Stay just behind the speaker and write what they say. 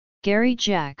Garry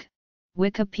Jack,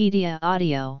 Wikipedia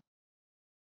audio.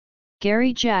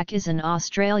 Garry Jack is an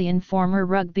Australian former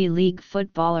rugby league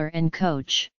footballer and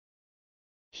coach.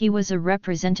 He was a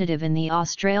representative in the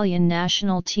Australian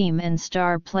national team and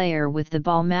star player with the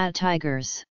Balmain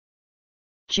Tigers.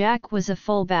 Jack was a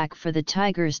fullback for the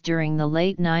Tigers during the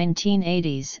late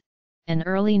 1980s and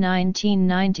early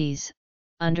 1990s,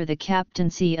 under the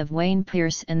captaincy of Wayne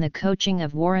Pearce and the coaching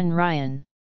of Warren Ryan.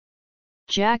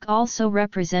 Jack also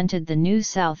represented the New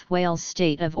South Wales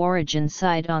state of origin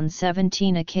side on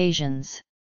 17 occasions.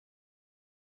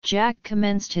 Jack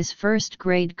commenced his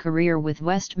first-grade career with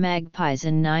West Magpies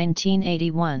in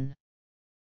 1981.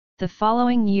 The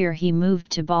following year he moved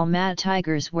to Balmain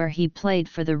Tigers, where he played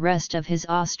for the rest of his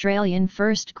Australian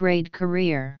first-grade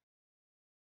career.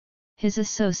 His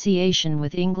association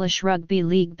with English Rugby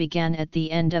League began at the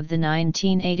end of the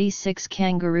 1986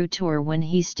 Kangaroo Tour, when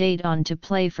he stayed on to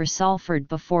play for Salford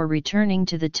before returning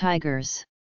to the Tigers.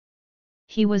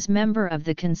 He was member of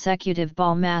the consecutive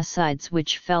Balmain sides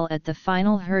which fell at the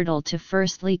final hurdle to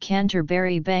firstly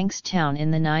Canterbury Bankstown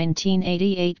in the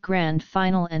 1988 Grand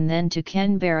Final and then to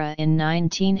Canberra in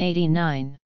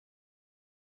 1989.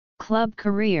 Club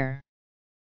career.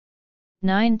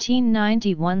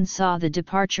 1991 saw the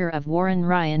departure of Warren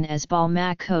Ryan as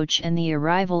Balmain coach and the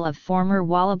arrival of former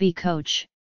Wallaby coach,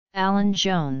 Alan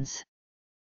Jones.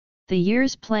 The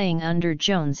years playing under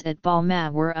Jones at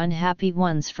Balmain were unhappy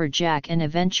ones for Jack, and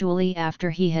eventually,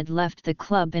 after he had left the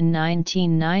club in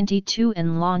 1992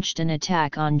 and launched an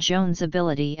attack on Jones'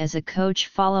 ability as a coach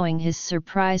following his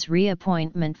surprise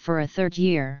reappointment for a third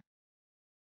year.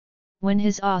 When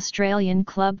his Australian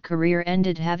club career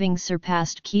ended, having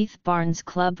surpassed Keith Barnes'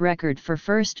 club record for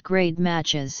first-grade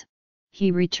matches, he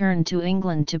returned to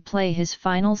England to play his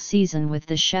final season with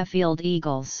the Sheffield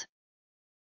Eagles.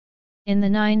 In the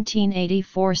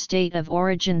 1984 State of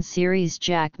Origin series,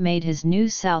 Jack made his New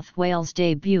South Wales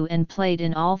debut and played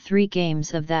in all 3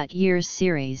 games of that year's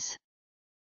series.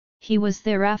 He was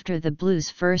thereafter the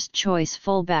Blues' first-choice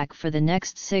fullback for the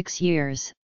next 6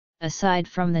 years. Aside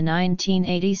from the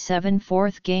 1987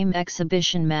 fourth-game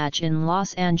exhibition match in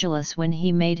Los Angeles when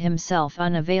he made himself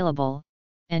unavailable,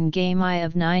 and Game I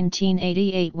of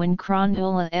 1988 when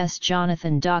Cronulla's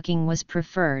Jonathan Docking was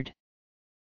preferred.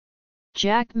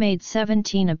 Jack made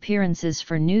 17 appearances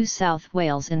for New South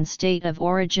Wales in State of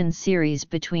Origin series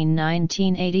between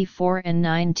 1984 and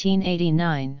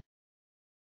 1989.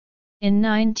 In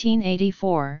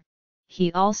 1984, he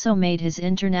also made his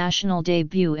international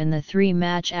debut in the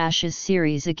 3-match Ashes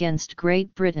series against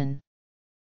Great Britain.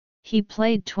 He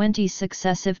played 20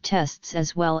 successive tests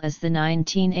as well as the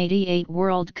 1988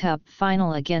 World Cup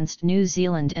final against New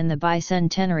Zealand and the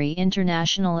Bicentenary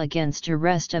International against a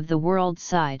rest of the world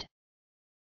side.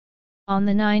 On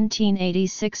the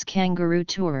 1986 Kangaroo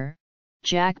Tour,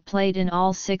 Jack played in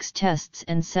all 6 tests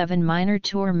and 7 minor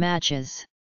tour matches.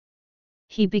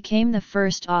 He became the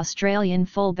first Australian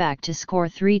fullback to score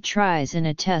 3 tries in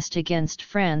a test against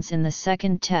France in the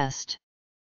second test.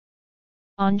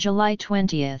 On July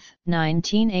 20,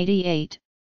 1988,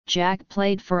 Jack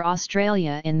played for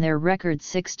Australia in their record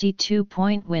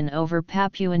 62-point win over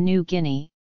Papua New Guinea,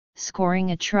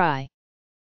 scoring a try.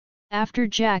 After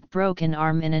Jack broke an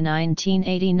arm in a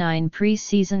 1989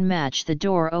 pre-season match, the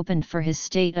door opened for his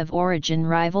State of Origin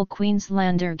rival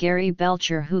Queenslander Gary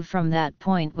Belcher, who from that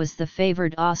point was the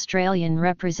favoured Australian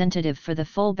representative for the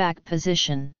fullback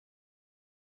position.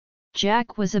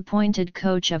 Jack was appointed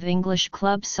coach of English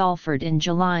club Salford in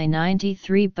July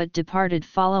 93 but departed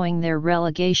following their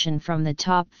relegation from the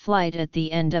top flight at the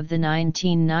end of the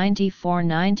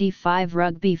 1994-95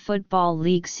 Rugby Football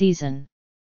League season.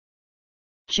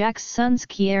 Jack's sons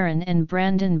Kieran and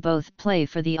Brandon both play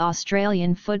for the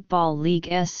Australian Football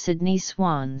League's Sydney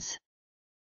Swans.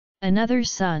 Another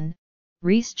son,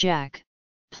 Reece Jack,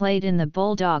 played in the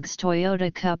Bulldogs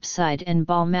Toyota Cup side and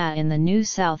Balmain in the New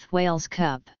South Wales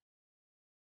Cup.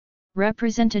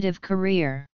 Representative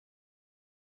career.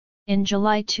 In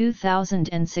July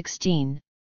 2016,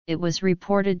 it was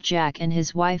reported Jack and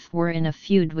his wife were in a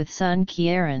feud with son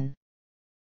Kieran.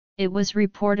 It was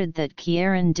reported that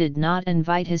Kieran did not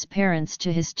invite his parents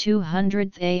to his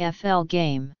 200th AFL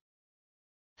game.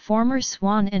 Former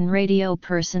Swan and radio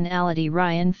personality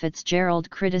Ryan Fitzgerald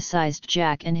criticized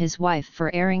Jack and his wife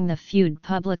for airing the feud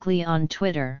publicly on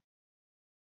Twitter.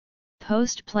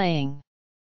 Post-playing.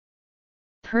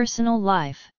 Personal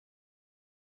life.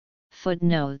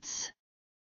 Footnotes.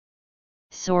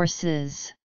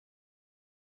 Sources.